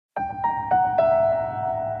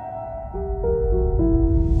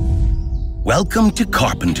Welcome to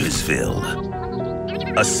Carpentersville,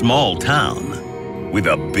 a small town with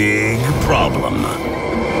a big problem.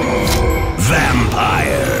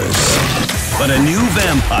 Vampires. But a new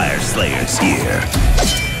vampire slayer's here.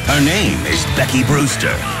 Her name is Becky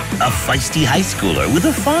Brewster, a feisty high schooler with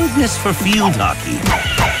a fondness for field hockey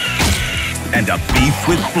and a beef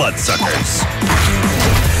with bloodsuckers.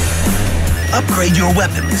 Upgrade your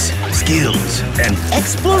weapons, skills, and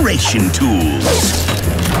exploration tools.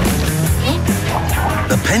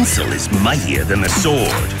 The pencil is mightier than the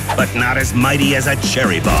sword, but not as mighty as a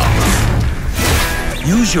cherry bomb.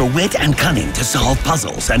 Use your wit and cunning to solve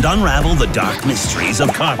puzzles and unravel the dark mysteries of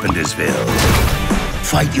Carpentersville.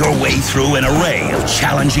 Fight your way through an array of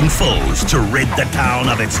challenging foes to rid the town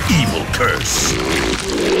of its evil curse.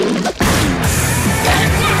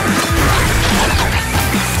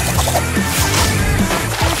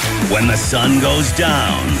 When the sun goes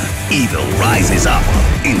down, evil rises up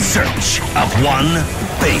in search of one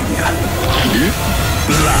thing.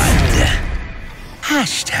 Blood.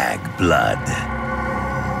 #blood.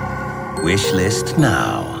 Wishlist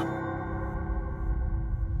now.